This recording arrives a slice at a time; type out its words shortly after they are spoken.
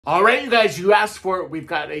All right, you guys, you asked for it. We've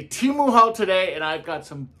got a TEMU haul today, and I've got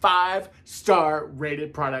some 5-star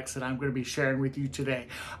rated products that I'm going to be sharing with you today.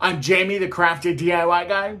 I'm Jamie, the crafty DIY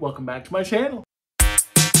guy. Welcome back to my channel.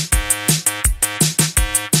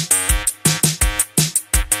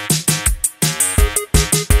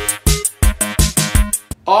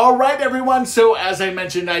 All right, everyone. So as I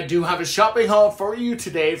mentioned, I do have a shopping haul for you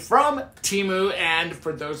today from TEMU. And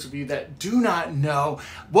for those of you that do not know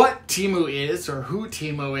what TEMU is or who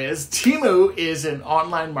TEMU is an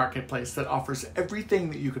online marketplace that offers everything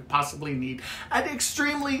that you could possibly need at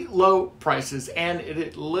extremely low prices. And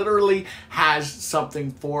it literally has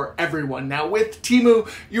something for everyone. Now with TEMU,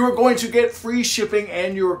 you are going to get free shipping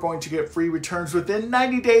and you are going to get free returns within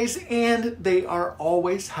 90 days. And they are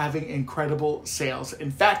always having incredible sales.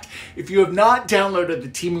 In fact, if you have not downloaded the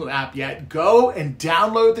TEMU app yet, go and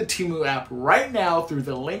download the TEMU app right now through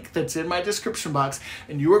the link that's in my description box,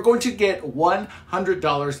 and you are going to get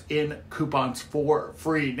 $100 in coupons for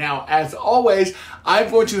free. Now, as always,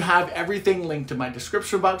 I'm going to have everything linked in my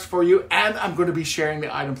description box for you, and I'm going to be sharing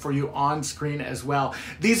the item for you on screen as well.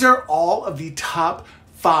 These are all of the top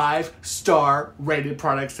 5-star rated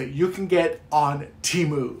products that you can get on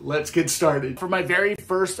TEMU. Let's get started. For my very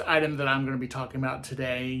first item that I'm going to be talking about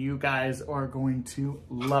today, you guys are going to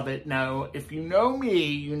love it. Now, if you know me,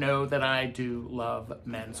 you know that I do love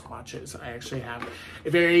men's watches. I actually have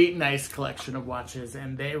a very nice collection of watches,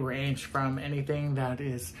 and they range from anything that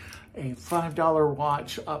is a $5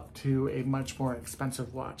 watch up to a much more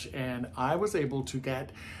expensive watch. And I was able to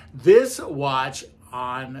get this watch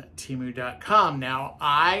on TEMU.com. Now,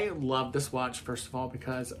 I love this watch, first of all,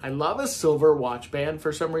 because I love a silver watch band.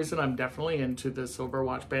 For some reason, I'm definitely into the silver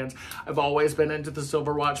watch bands. I've always been into the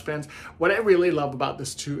silver watch bands. What I really love about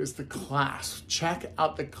this too is the clasp. Check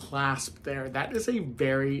out the clasp there. That is a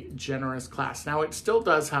very generous clasp. Now, it still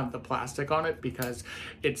does have the plastic on it because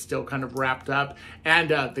it's still kind of wrapped up,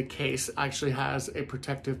 and the case actually has a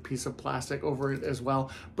protective piece of plastic over it as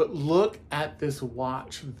well. But look at this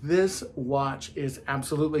watch. This watch is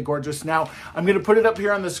absolutely gorgeous. Now, I'm going to put it up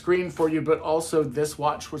here on the screen for you, but also this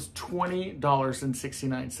watch was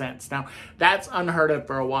 $20.69. Now, that's unheard of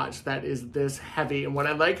for a watch that is this heavy. And what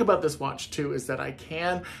I like about this watch too is that I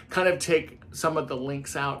can kind of take some of the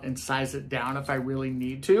links out and size it down if I really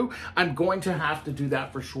need to. I'm going to have to do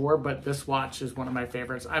that for sure, but this watch is one of my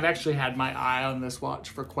favorites. I've actually had my eye on this watch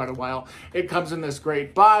for quite a while. It comes in this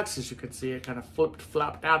great box. As you can see, it kind of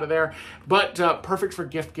flopped out of there, but perfect for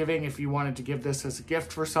gift giving if you wanted to give this as a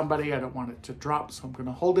gift for somebody. I don't want it to drop, so I'm going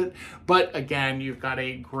to hold it. But again, you've got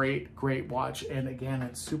a great watch, and again,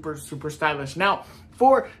 it's super stylish. Now,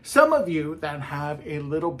 for some of you that have a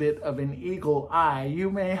little bit of an eagle eye, you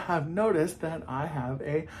may have noticed that I have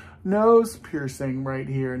a nose piercing right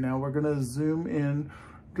here. Now we're going to zoom in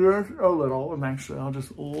just a little, and actually I'll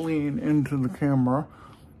just lean into the camera.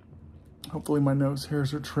 Hopefully my nose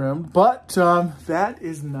hairs are trimmed, but that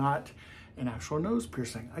is not an actual nose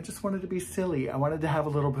piercing. I just wanted to be silly. I wanted to have a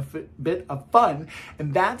little bit of fun,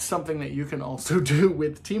 and that's something that you can also do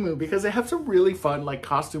with TEMU because they have some really fun like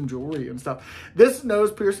costume jewelry and stuff. This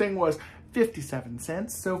nose piercing was 57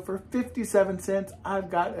 cents. So for 57 cents, I've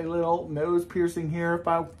got a little nose piercing here. If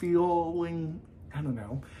I'm feeling, I don't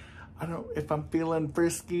know if I'm feeling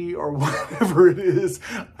frisky or whatever it is,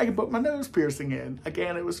 I can put my nose piercing in.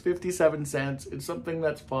 Again, it was 57 cents. It's something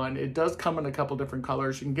that's fun. It does come in a couple different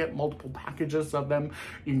colors. You can get multiple packages of them.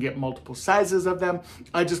 You can get multiple sizes of them.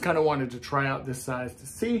 I just kind of wanted to try out this size to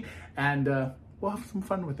see, and we'll have some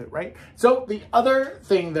fun with it, right? So the other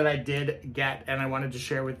thing that I did get and I wanted to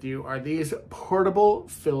share with you are these portable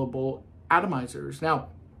fillable atomizers. Now,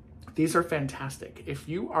 these are fantastic. If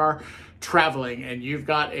you are traveling and you've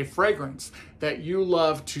got a fragrance that you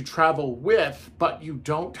love to travel with, but you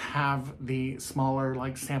don't have the smaller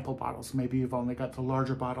like sample bottles, maybe you've only got the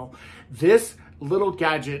larger bottle, this little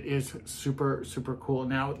gadget is super cool.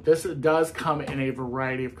 Now, this does come in a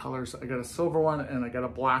variety of colors. I got a silver one and I got a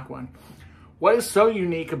black one. What is so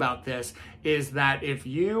unique about this is that if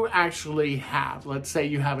you actually have, let's say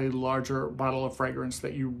you have a larger bottle of fragrance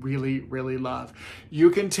that you really love,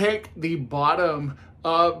 you can take the bottom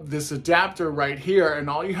of this adapter right here, and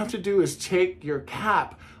all you have to do is take your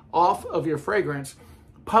cap off of your fragrance,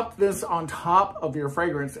 pop this on top of your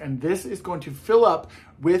fragrance, and this is going to fill up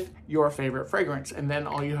with your favorite fragrance. And then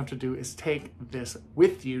all you have to do is take this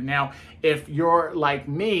with you. Now, if you're like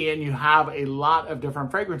me and you have a lot of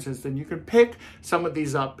different fragrances, then you can pick some of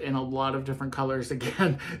these up in a lot of different colors.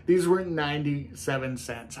 Again, these were 97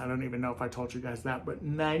 cents. I don't even know if I told you guys that, but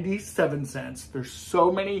 97 cents. There's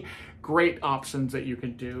so many great options that you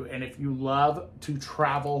can do. And if you love to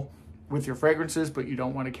travel with your fragrances, but you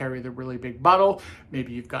don't want to carry the really big bottle.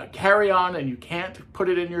 Maybe you've got carry-on and you can't put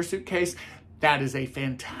it in your suitcase. That is a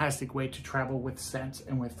fantastic way to travel with scents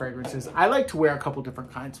and with fragrances. I like to wear a couple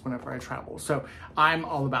different kinds whenever I travel, so I'm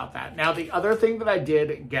all about that. Now, the other thing that I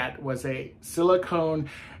did get was a silicone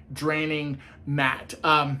draining mat.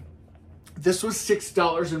 This was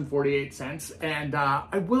 $6.48, and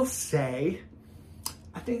I will say,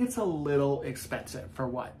 I think it's a little expensive for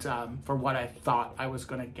what I thought I was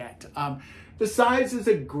gonna get. The size is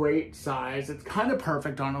a great size. It's kind of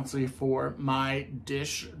perfect, honestly, for my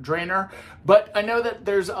dish drainer, but I know that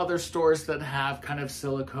there's other stores that have kind of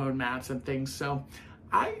silicone mats and things, so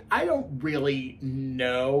I don't really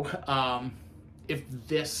know if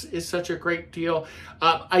this is such a great deal.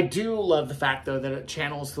 I do love the fact, though, that it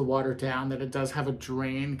channels the water down, that it does have a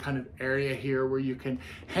drain kind of area here where you can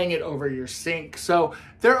hang it over your sink. So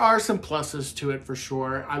there are some pluses to it for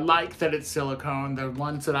sure. I like that it's silicone. The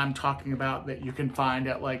ones that I'm talking about that you can find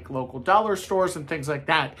at like local dollar stores and things like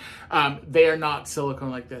that, they are not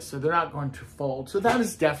silicone like this, so they're not going to fold. So that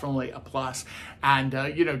is definitely a plus. And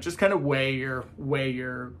you know, just kind of weigh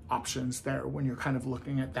your options there when you're kind of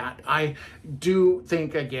looking at that. I do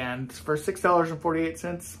think, again, for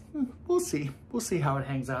 $6.48, we'll see how it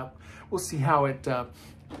hangs up. We'll see how it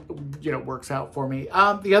you know, works out for me.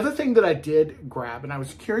 The other thing that I did grab, and I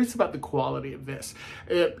was curious about the quality of this.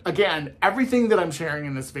 Again, everything that I'm sharing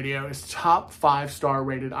in this video is top 5-star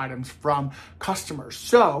rated items from customers.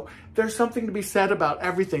 So there's something to be said about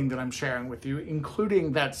everything that I'm sharing with you,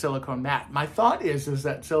 including that silicone mat. My thought is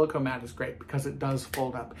that silicone mat is great because it does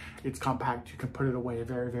fold up. It's compact. You can put it away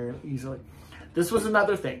very, very easily. This was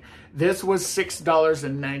another thing. This was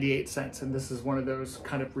 $6.98, and this is one of those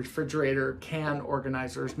kind of refrigerator can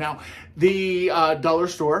organizers. Now, the dollar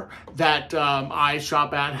store that I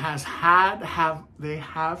shop at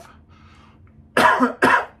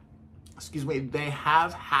excuse me, they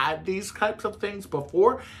have had these types of things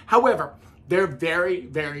before. However, they're very,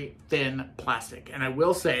 very thin plastic, and I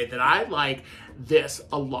will say that I like this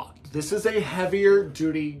a lot. This is a heavier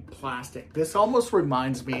duty plastic. This almost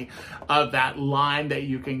reminds me of that line that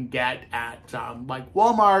you can get at like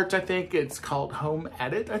Walmart. I think it's called Home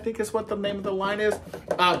Edit, I think is what the name of the line is.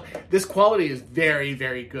 This quality is very,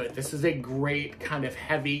 very good. This is a great kind of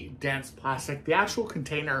heavy, dense plastic. The actual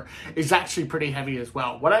container is actually pretty heavy as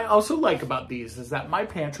well. What I also like about these is that my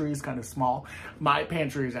pantry is kind of small. My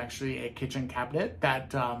pantry is actually a kitchen cabinet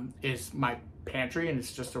that is my pantry, and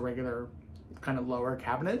it's just a regular kind of lower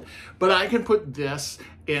cabinet, but I can put this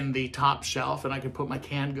in the top shelf and I can put my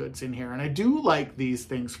canned goods in here, and I do like these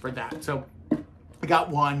things for that. So I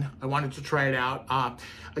got one. I wanted to try it out.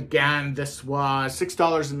 Again, this was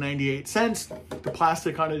 $6.98. The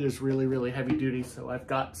plastic on it is really, really heavy duty, so I've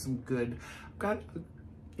got some good, I've got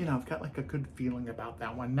like a good feeling about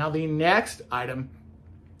that one. Now the next item,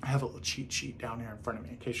 I have a little cheat sheet down here in front of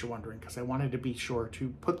me in case you're wondering, because I wanted to be sure to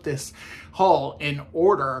put this haul in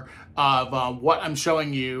order of what I'm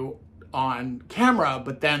showing you on camera,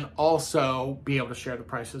 but then also be able to share the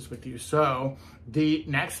prices with you. So the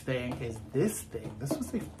next thing is this thing. This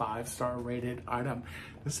was a 5-star rated item.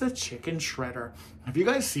 This is a chicken shredder. Have you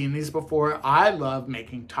guys seen these before? I love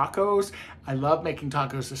making tacos. I love making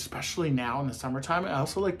tacos, especially now in the summertime. I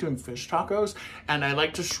also like doing fish tacos, and I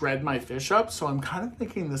like to shred my fish up. So I'm kind of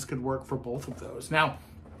thinking this could work for both of those. Now,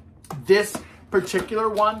 this particular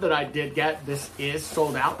one that I did get, this is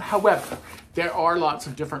sold out. However, there are lots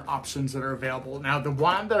of different options that are available. Now, the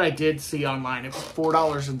one that I did see online, it was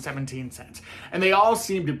 $4.17, and they all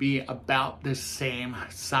seem to be about the same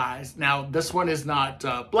size. Now, this one is not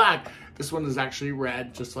black. This one is actually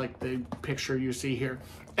red, just like the picture you see here.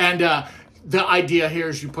 And the idea here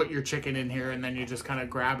is you put your chicken in here and then you just kind of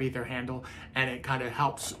grab either handle and it kind of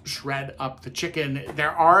helps shred up the chicken. There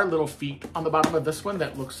are little feet on the bottom of this one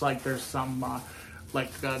that looks like there's some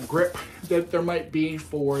grip that there might be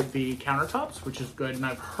for the countertops, which is good. And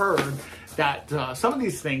I've heard that some of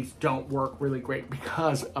these things don't work really great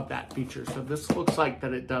because of that feature. So this looks like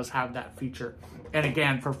that it does have that feature. And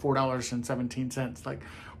again, for $4.17, like,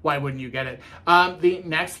 why wouldn't you get it? The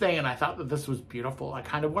next thing, and I thought that this was beautiful. I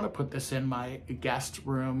kind of want to put this in my guest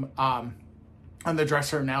room on the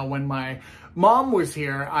dresser. Now, when my mom was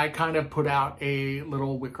here, I kind of put out a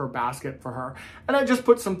little wicker basket for her. And I just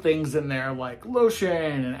put some things in there like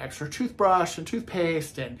lotion and extra toothbrush and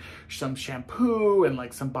toothpaste and some shampoo and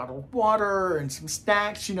like some bottled water and some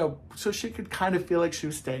snacks, you know, so she could kind of feel like she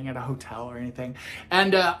was staying at a hotel or anything.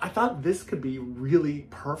 And I thought this could be really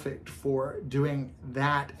perfect for doing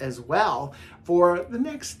that as well for the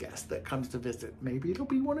next guest that comes to visit. Maybe it'll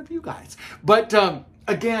be one of you guys. But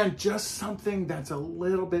again, just something that's a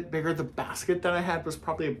little bit bigger. The basket basket that I had was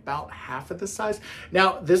probably about half of the size.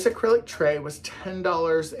 Now, this acrylic tray was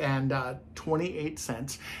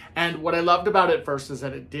 $10.28. And what I loved about it first is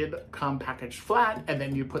that it did come packaged flat, and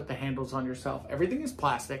then you put the handles on yourself. Everything is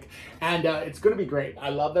plastic, and it's gonna be great. I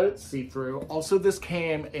love that it's see-through. Also, this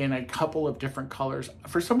came in a couple of different colors.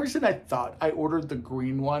 For some reason, I thought I ordered the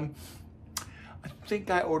green one. I think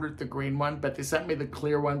I ordered the green one, but they sent me the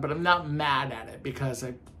clear one, but I'm not mad at it because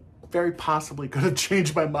I very possibly could have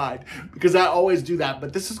changed my mind because I always do that.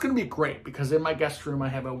 But this is going to be great because in my guest room, I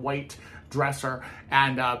have a white dresser,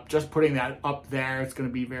 and just putting that up there, it's going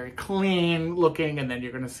to be very clean looking, and then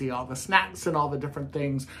you're going to see all the snacks and all the different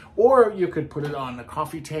things. Or you could put it on the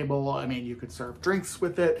coffee table. I mean, you could serve drinks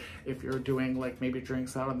with it if you're doing like maybe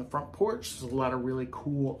drinks out on the front porch. There's a lot of really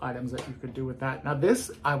cool items that you could do with that. Now this,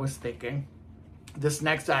 I was thinking, this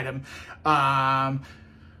next item,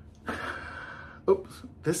 oops,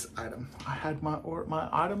 this item, I had my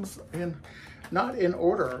items not in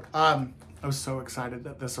order. I was so excited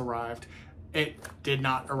that this arrived. It did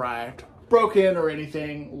not arrive broken or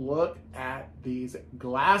anything. Look at these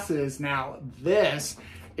glasses. Now, this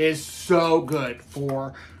is so good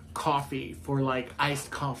for coffee, for like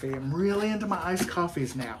iced coffee. I'm really into my iced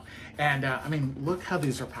coffees now. And I mean, look how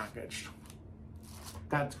these are packaged.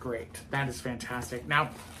 That's great. That is fantastic. Now,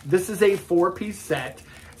 this is a 4-piece set.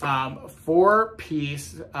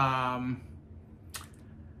 4-piece,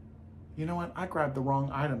 you know what? I grabbed the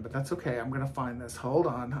wrong item, but that's okay. I'm going to find this. Hold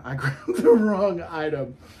on. I grabbed the wrong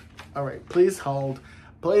item. All right. Please hold.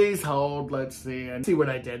 Please hold. Let's see. And see what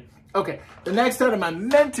I did. Okay. The next item I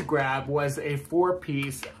meant to grab was a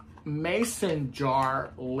 4-piece mason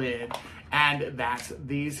jar lid. And that's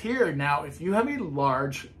these here. Now, if you have a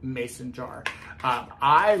large mason jar,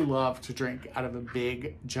 I love to drink out of a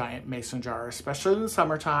big, giant mason jar, especially in the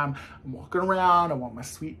summertime. I'm walking around, I want my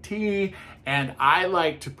sweet tea, and I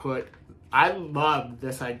like to put, I love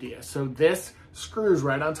this idea. So this screws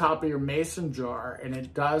right on top of your mason jar, and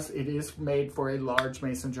it is made for a large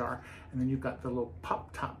mason jar. And then you've got the little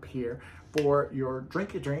pop top here for your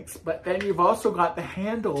drinky drinks, but then you've also got the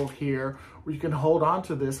handle here where you can hold on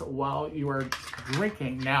to this while you are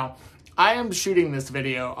drinking. Now, I am shooting this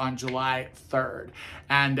video on July 3rd,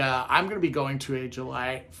 and I'm gonna be going to a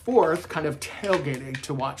July 4th kind of tailgating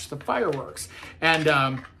to watch the fireworks. And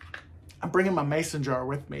I'm bringing my mason jar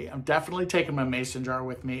with me. I'm definitely taking my mason jar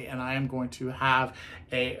with me, and I am going to have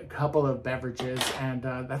a couple of beverages, and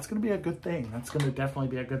that's going to be a good thing. That's going to definitely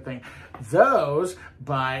be a good thing. Those,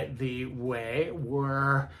 by the way,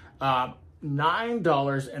 were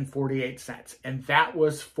 $9.48, and that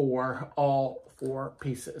was for all 4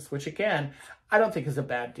 pieces, which again, I don't think is a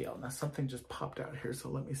bad deal. Now something just popped out here, so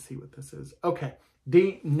let me see what this is. Okay,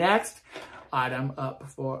 the next item up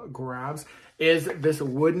for grabs is this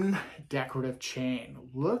wooden decorative chain.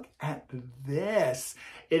 Look at this.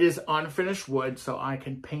 It is unfinished wood, so I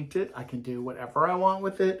can paint it. I can do whatever I want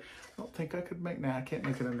with it. I don't think I could make, nah, I can't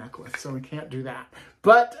make it a necklace, so we can't do that.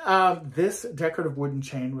 But this decorative wooden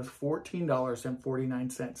chain was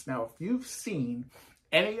 $14.49. Now, if you've seen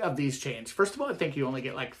any of these chains, first of all, I think you only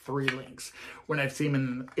get like 3 links when I've seen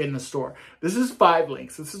them in the store. This is 5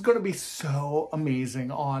 links. This is going to be so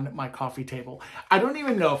amazing on my coffee table. I don't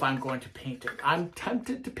even know if I'm going to paint it. I'm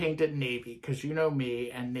tempted to paint it navy because you know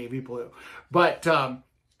me and navy blue. But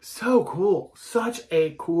so cool. Such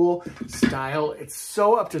a cool style. It's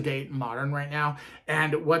so up to date and modern right now.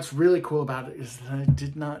 And what's really cool about it is that I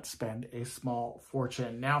did not spend a small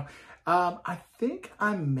fortune. Now, I think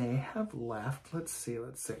I may have left. Let's see.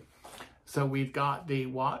 So we've got the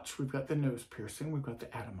watch, we've got the nose piercing, we've got the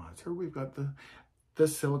atomizer, we've got the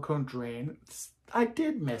silicone drain. I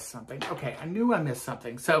did miss something. Okay, I knew I missed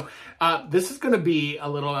something. So this is going to be a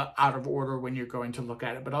little out of order when you're going to look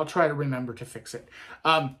at it, but I'll try to remember to fix it.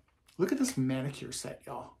 Look at this manicure set,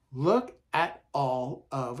 y'all. Look at all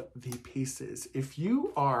of the pieces. If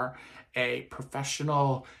you are a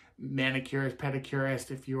professional manicurist,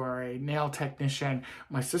 pedicurist, if you are a nail technician,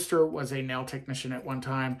 my sister was a nail technician at one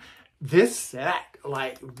time. This set,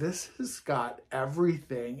 like, this has got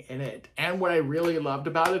everything in it. And what I really loved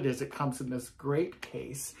about it is it comes in this great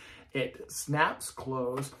case. It snaps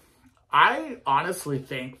closed. I honestly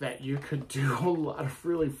think that you could do a lot of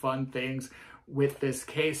really fun things with this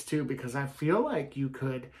case too, because I feel like you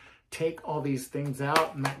could take all these things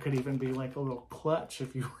out, and that could even be like a little clutch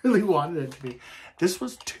if you really wanted it to be. This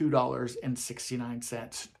was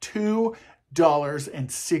 $2.69.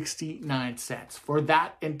 $2.69 for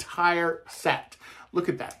that entire set. Look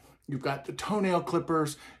at that. You've got the toenail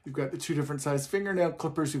clippers, you've got the 2 different size fingernail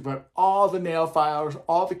clippers, you've got all the nail files,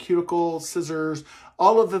 all the cuticle scissors,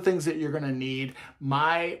 all of the things that you're gonna need.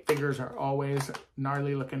 My fingers are always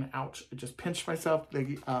gnarly looking. Ouch, I just pinched myself.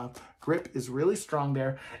 The grip is really strong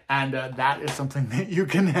there. And that is something that you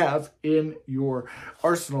can have in your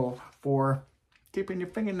arsenal for keeping your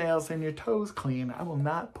fingernails and your toes clean. I will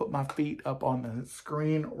not put my feet up on the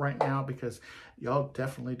screen right now because y'all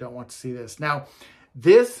definitely don't want to see this. Now,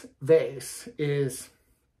 this vase is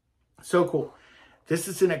so cool. This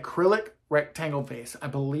is an acrylic rectangle vase. I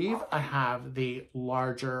believe I have the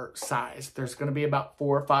larger size. There's going to be about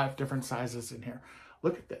 4 or 5 different sizes in here.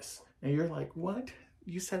 Look at this. Now you're like, what?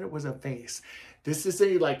 You said it was a vase. This is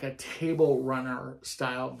like a table runner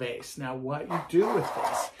style vase. Now what you do with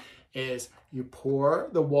this is you pour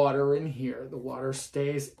the water in here. The water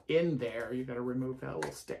stays in there. You got to remove that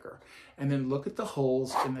little sticker. And then look at the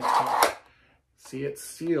holes in the top. See, it's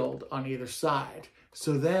sealed on either side.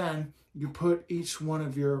 So then you put each one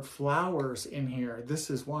of your flowers in here. This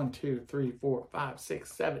is 1, 2, 3, 4, 5,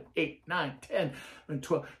 6, 7, 8, 9, 10, and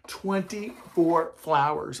 12, 24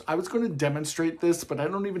 flowers. I was going to demonstrate this, but I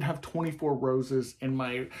don't even have 24 roses in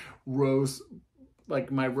my rose,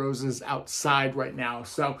 like my roses outside right now.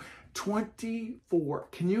 So 24.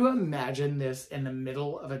 Can you imagine this in the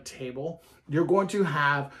middle of a table? You're going to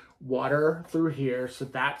have water through here, so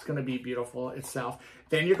that's going to be beautiful itself.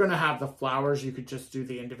 Then you're going to have the flowers. You could just do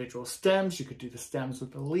the individual stems. You could do the stems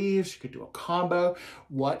with the leaves. You could do a combo.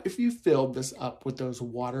 What if you filled this up with those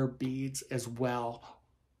water beads as well?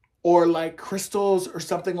 Or like crystals or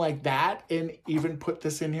something like that, and even put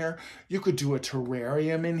this in here. You could do a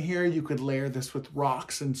terrarium in here. You could layer this with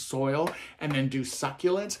rocks and soil and then do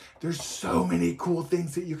succulents. There's so many cool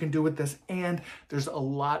things that you can do with this, and there's a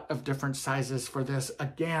lot of different sizes for this.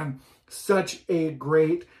 Again, such a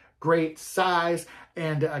great size.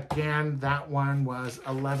 And again, that one was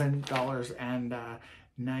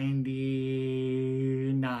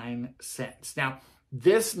 $11.99. Now,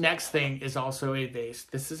 this next thing is also a vase.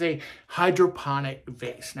 This is a hydroponic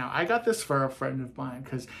vase. Now, I got this for a friend of mine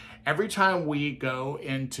because every time we go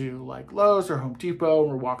into like Lowe's or Home Depot,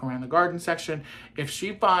 we're walking around the garden section, if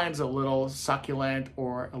she finds a little succulent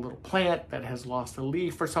or a little plant that has lost a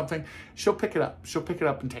leaf or something, she'll pick it up. She'll pick it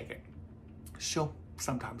up and take it. She'll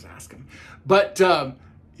sometimes ask him, but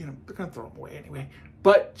you know, they're gonna throw them away anyway.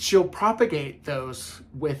 But she'll propagate those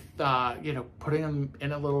with, you know, putting them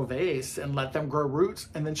in a little vase and let them grow roots,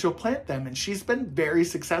 and then she'll plant them. And she's been very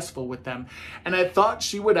successful with them. And I thought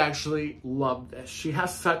she would actually love this. She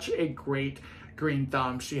has such a great green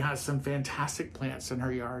thumb. She has some fantastic plants in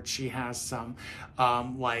her yard. She has some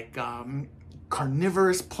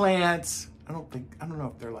carnivorous plants. I don't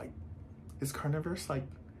know if they're like, is carnivorous like,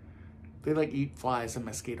 they like eat flies and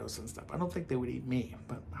mosquitoes and stuff. I don't think they would eat me,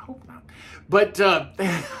 but I hope not. But they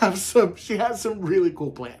have she has some really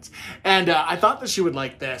cool plants. And I thought that she would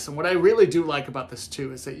like this. And what I really do like about this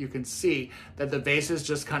too is that you can see that the vases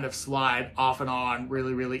just kind of slide off and on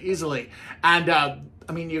really, really easily. And I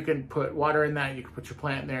mean, you can put water in that, you can put your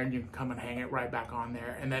plant in there, and you can come and hang it right back on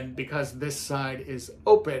there. And then because this side is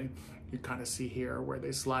open, you kind of see here where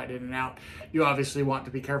they slide in and out. You obviously want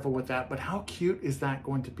to be careful with that, but how cute is that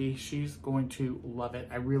going to be? She's going to love it.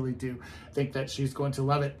 I really do think that she's going to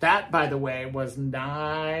love it. That, by the way, was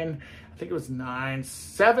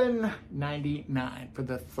 $7.99 for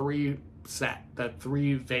the 3 set, the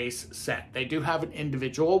 3 vase set. They do have an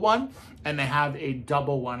individual one and they have a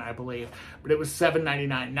double one, I believe, but it was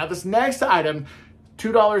 $7.99. Now this next item,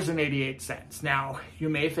 $2.88. Now, you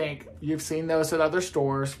may think you've seen those at other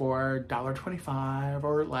stores for $1.25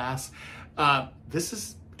 or less. This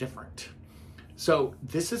is different. So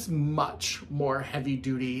this is much more heavy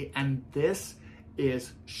duty, and this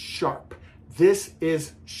is sharp. This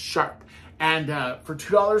is sharp. And for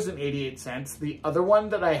 $2.88, the other one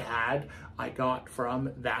that I had, I got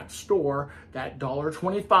from that store, that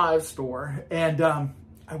 $1.25 store. And I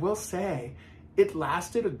will say, it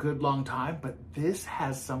lasted a good long time, but this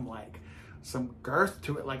has some girth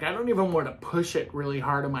to it. Like, I don't even want to push it really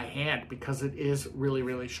hard on my hand because it is really,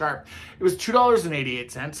 really sharp. It was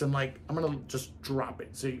 $2.88, and like, I'm gonna just drop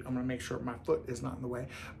it. So I'm gonna make sure my foot is not in the way,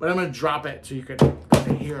 but I'm gonna drop it so you can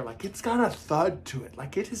kind of hear, like, it's got a thud to it.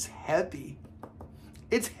 Like, it is heavy.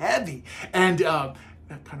 It's heavy. And that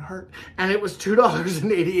kind of hurt. And it was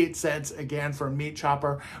 $2.88 again for a meat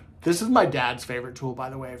chopper. This is my dad's favorite tool, by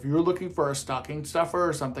the way. If you're looking for a stocking stuffer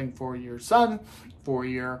or something for your son, for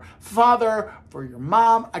your father, for your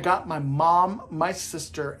mom, I got my mom, my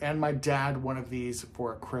sister, and my dad one of these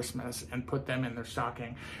for Christmas and put them in their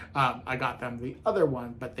stocking. I got them the other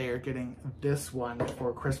one, but they are getting this one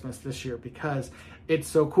for Christmas this year because it's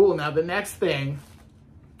so cool. Now, the next thing,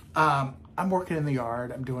 I'm working in the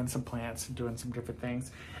yard. I'm doing some plants and doing some different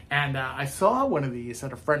things. And I saw one of these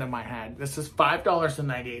that a friend of mine had. This is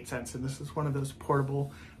 $5.98, and this is one of those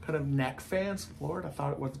portable kind of neck fans. Lord, I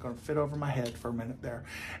thought it wasn't going to fit over my head for a minute there.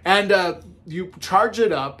 And you charge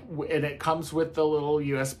it up, and it comes with the little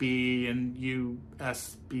USB and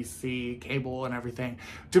USB-C cable and everything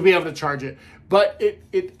to be able to charge it. But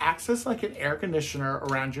it acts as like an air conditioner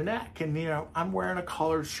around your neck. And, you know, I'm wearing a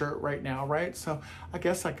collared shirt right now, right? So I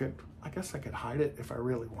guess I could hide it if I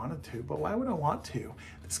really wanted to, but why would I want to?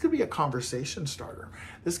 This could be a conversation starter.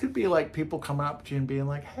 This could be like people coming up to you and being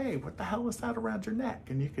like, hey, what the hell is that around your neck?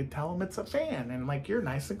 And you could tell them it's a fan and like, you're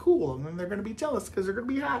nice and cool. And then they're going to be jealous because they're going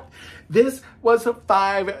to be hot. This was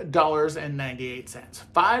 $5.98,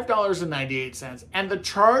 $5.98. And the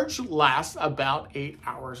charge lasts about 8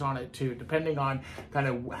 hours on it too, depending on kind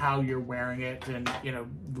of how you're wearing it. And you know,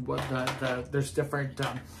 what there's different,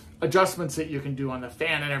 adjustments that you can do on the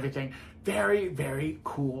fan and everything. Very, very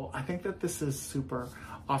cool. I think that this is super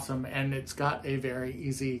awesome, and it's got a very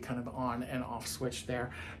easy kind of on and off switch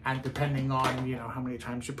there, and depending on, you know, how many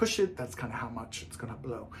times you push it, that's kind of how much it's going to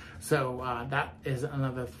blow. So that is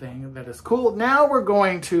another thing that is cool. Now we're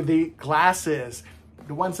going to the glasses,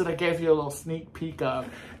 the ones that I gave you a little sneak peek of.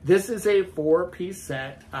 This is a 4-piece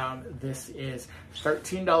set. This is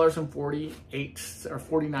 $13.49,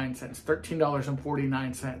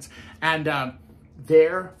 $13.49, and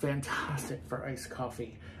they're fantastic for iced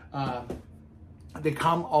coffee. They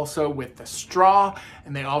come also with the straw,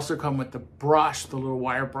 and they also come with the brush, the little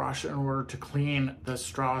wire brush, in order to clean the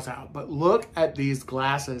straws out. But look at these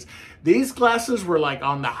glasses. These glasses were like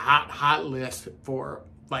on the hot list for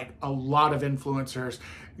like a lot of influencers.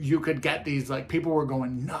 You could get these, like people were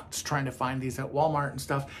going nuts trying to find these at Walmart and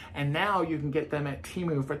stuff. And now you can get them at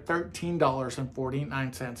TEMU for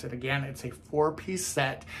 $13.49. And again, it's a 4-piece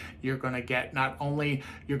set. You're gonna get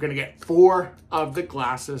you're gonna get 4 of the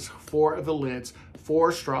glasses, 4 of the lids,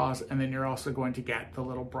 4 straws, and then you're also going to get the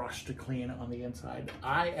little brush to clean on the inside.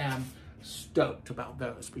 I am stoked about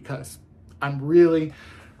those because I'm really,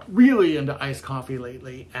 really into iced coffee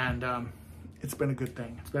lately, and it's been a good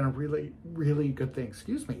thing. It's been a really, really good thing.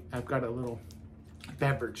 Excuse me. I've got a little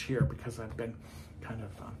beverage here because I've been kind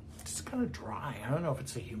of, just kind of dry. I don't know if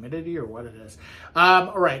it's the humidity or what it is.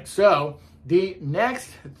 All right. So the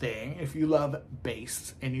next thing, if you love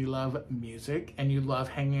bass and you love music and you love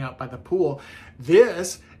hanging out by the pool,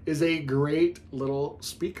 this is a great little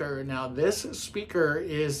speaker. Now this speaker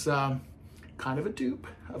is, kind of a dupe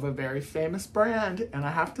of a very famous brand, and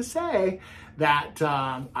I have to say that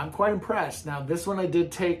I'm quite impressed. Now this one I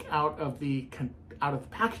did take out of the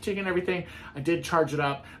packaging and everything. I did charge it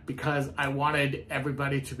up because I wanted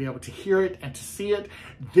everybody to be able to hear it and to see it.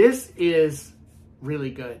 This is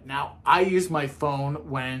really good. Now I use my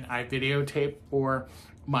phone when I videotape for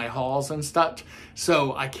my hauls and stuff,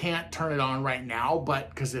 so I can't turn it on right now,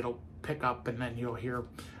 but because it'll pick up and then you'll hear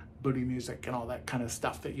booty music and all that kind of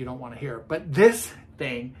stuff that you don't want to hear. But this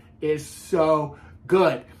thing is so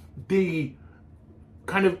good. The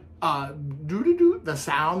kind of the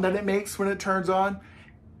sound that it makes when it turns on,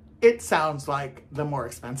 it sounds like the more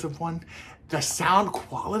expensive one. The sound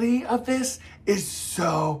quality of this is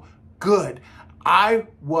so good. I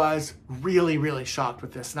was really, really shocked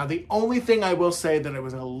with this. Now, the only thing I will say that I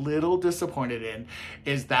was a little disappointed in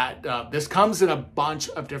is that this comes in a bunch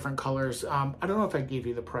of different colors. I don't know if I gave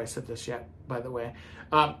you the price of this yet, by the way.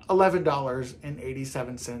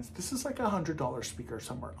 $11.87. This is like a $100 speaker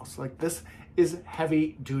somewhere else. Like, this is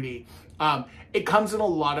heavy duty. It comes in a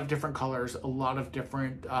lot of different colors, a lot of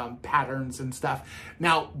different patterns and stuff.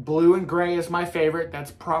 Now, blue and gray is my favorite.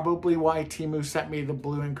 That's probably why TEMU sent me the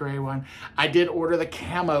blue and gray one. I did order the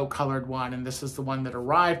camo colored one, and this is the one that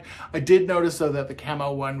arrived. I did notice, though, that the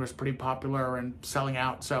camo one was pretty popular and selling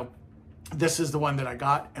out, so this is the one that I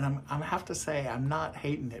got, and I have to say I'm not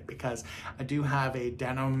hating it because I do have a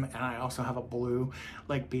denim and I also have a blue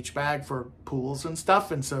like beach bag for pools and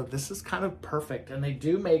stuff, and so this is kind of perfect. And they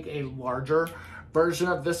do make a larger version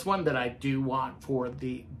of this one that I do want for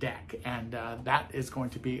the deck. And that is going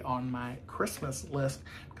to be on my Christmas list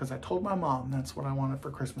because I told my mom that's what I wanted for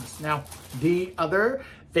Christmas. Now, the other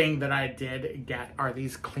thing that I did get are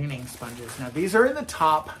these cleaning sponges. Now, these are in the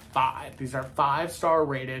top 5. These are 5-star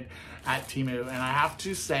rated at TEMU, and I have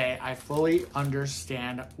to say I fully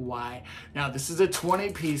understand why. Now, this is a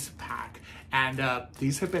 20-piece pack, and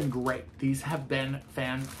these have been great. These have been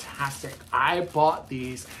fantastic. I bought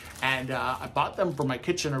these, and I bought them for my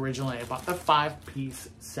kitchen originally. I bought the 5-piece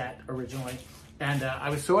set originally. And I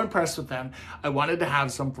was so impressed with them. I wanted to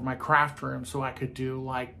have some for my craft room so I could do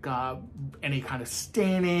like any kind of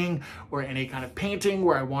staining or any kind of painting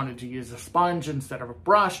where I wanted to use a sponge instead of a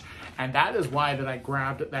brush. And that is why that I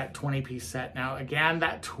grabbed that 20-piece set. Now, again,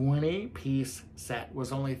 that 20-piece set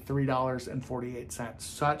was only $3.48.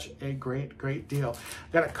 Such a great, great deal.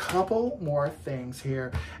 Got a couple more things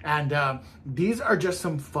here. And these are just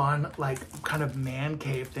some fun, like kind of man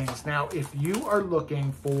cave things. Now, if you are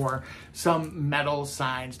looking for some metal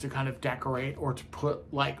signs to kind of decorate or to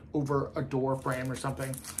put like over a door frame or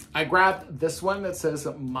something, I grabbed this one that says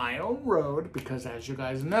My Own Road because, as you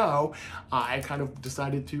guys know, I kind of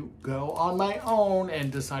decided to go on my own and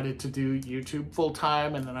decided to do YouTube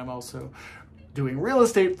full-time, and then I'm also doing real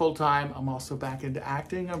estate full-time. I'm also back into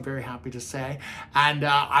acting, I'm very happy to say. And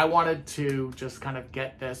I wanted to just kind of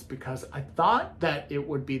get this because I thought that it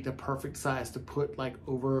would be the perfect size to put like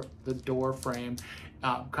over the door frame,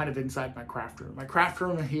 kind of inside my craft room. My craft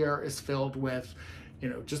room here is filled with, you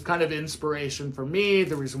know, just kind of inspiration for me.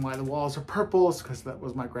 The reason why the walls are purple is because that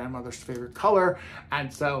was my grandmother's favorite color. And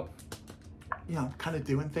so, you know, kind of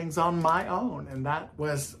doing things on my own. And that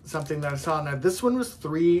was something that I saw. Now, this one was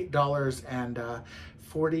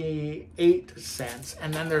 $3.48.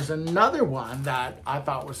 And then there's another one that I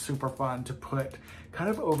thought was super fun to put kind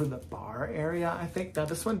of over the bar area, I think. Now,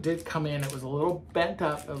 this one did come in. It was a little bent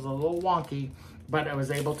up. It was a little wonky, but I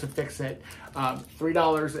was able to fix it.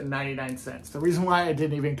 $3.99. The reason why I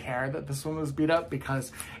didn't even care that this one was beat up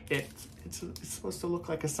because it's supposed to look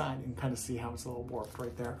like a sign. You can kind of see how it's a little warped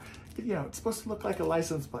right there. You know, it's supposed to look like a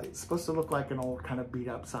license plate. It's supposed to look like an old kind of beat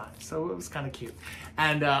up sign. So it was kind of cute.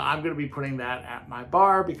 And I'm going to be putting that at my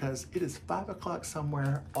bar because it is 5 o'clock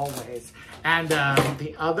somewhere always. And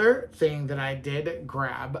the other thing that I did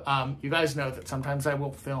grab, you guys know that sometimes I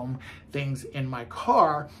will film things in my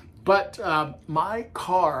car, but my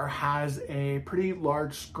car has a pretty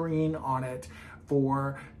large screen on it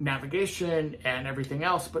for navigation and everything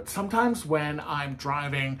else. But sometimes when I'm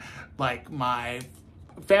driving like my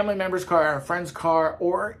family member's car, a friend's car,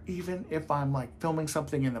 or even if I'm like filming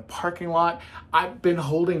something in the parking lot, I've been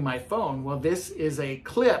holding my phone. Well, this is a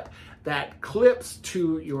clip that clips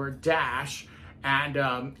to your dash, and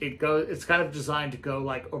it's kind of designed to go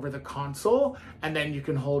like over the console, and then you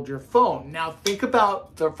can hold your phone. Now think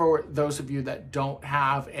about, for those of you that don't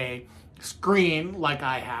have a screen like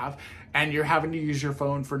I have, and you're having to use your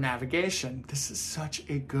phone for navigation, this is such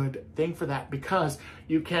a good thing for that because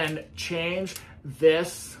you can change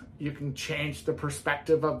this, you can change the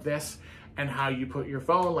perspective of this and how you put your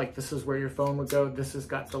phone. Like this is where your phone would go. This has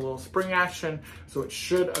got the little spring action, so it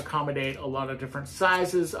should accommodate a lot of different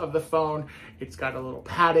sizes of the phone. It's got a little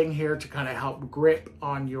padding here to kind of help grip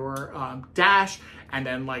on your dash, and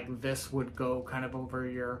then like this would go kind of over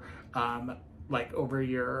your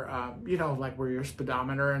you know, like where your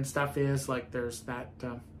speedometer and stuff is. Like there's that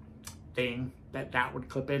thing that would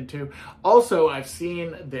clip into. Also, I've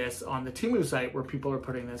seen this on the TEMU site where people are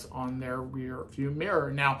putting this on their rear view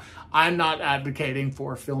mirror. Now, I'm not advocating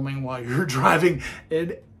for filming while you're driving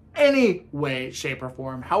in any way, shape, or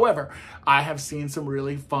form. However, I have seen some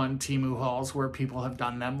really fun TEMU hauls where people have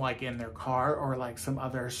done them like in their car, or like some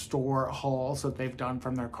other store hauls that they've done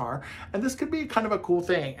from their car. And this could be kind of a cool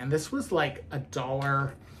thing. And this was like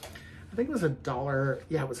 $1. I think it was $1.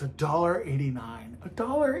 Yeah, it was $1.89.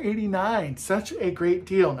 $1.89. Such a great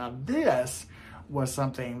deal. Now this was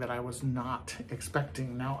something that I was not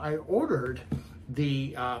expecting. Now I ordered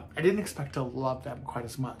the, I didn't expect to love them quite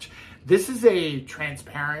as much. This is a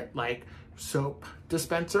transparent like soap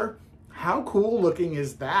dispenser. How cool looking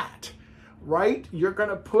is that? Right? You're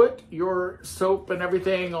gonna put your soap and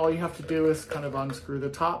everything. All you have to do is kind of unscrew the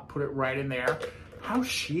top, put it right in there. How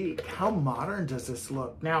chic, how modern does this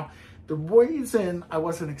look? Now, the reason I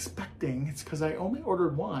wasn't expecting, it's because I only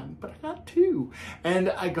ordered one, but I got two. And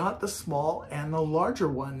I got the small and the larger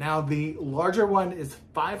one. Now, the larger one is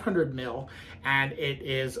 500 mil, and it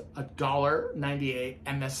is $1.98.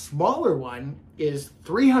 And the smaller one is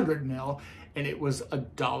 300 mil, and it was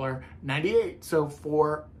 $1.98. So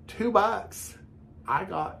for $2, I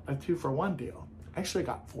got a 2-for-1 deal. I actually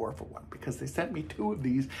got 4 for 1 because they sent me 2 of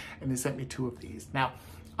these and they sent me 2 of these. Now,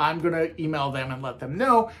 I'm going to email them and let them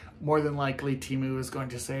know. More than likely, TEMU is going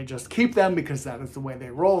to say just keep them because that is the way they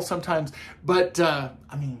roll sometimes. But, I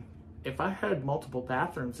mean, if I had multiple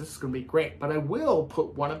bathrooms, this is going to be great. But I will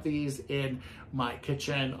put one of these in my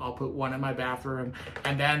kitchen. I'll put one in my bathroom.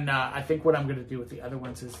 And then I think what I'm going to do with the other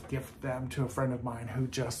ones is gift them to a friend of mine who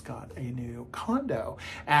just got a new condo.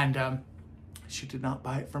 And she did not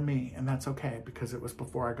buy it from me, and that's okay because it was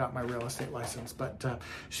before I got my real estate license. But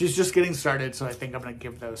she's just getting started, so I think I'm going to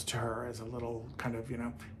give those to her as a little kind of, you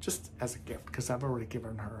know, just as a gift because I've already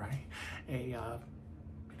given her a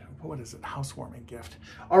what is it, housewarming gift.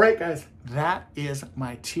 All right, guys, that is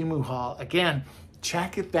my TEMU haul. Again,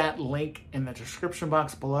 check that link in the description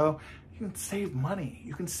box below. You can save money.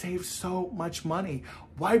 You can save so much money.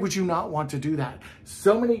 Why would you not want to do that?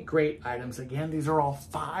 So many great items. Again, these are all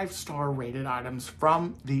 5-star rated items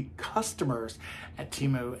from the customers at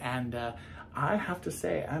TEMU. And I have to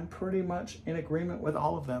say, I'm pretty much in agreement with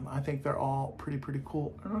all of them. I think they're all pretty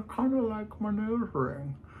cool. And I kind of like my nose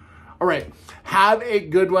ring. All right, have a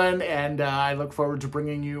good one, and I look forward to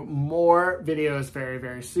bringing you more videos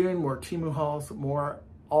very soon, more TEMU hauls, more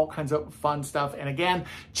all kinds of fun stuff. And again,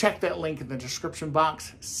 check that link in the description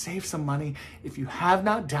box, save some money. If you have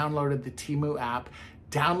not downloaded the TEMU app,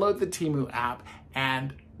 download the TEMU app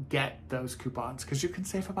and get those coupons because you can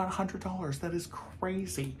save about $100. That is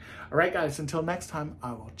crazy. All right, guys, until next time,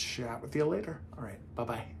 I will chat with you later. All right,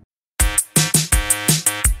 bye-bye.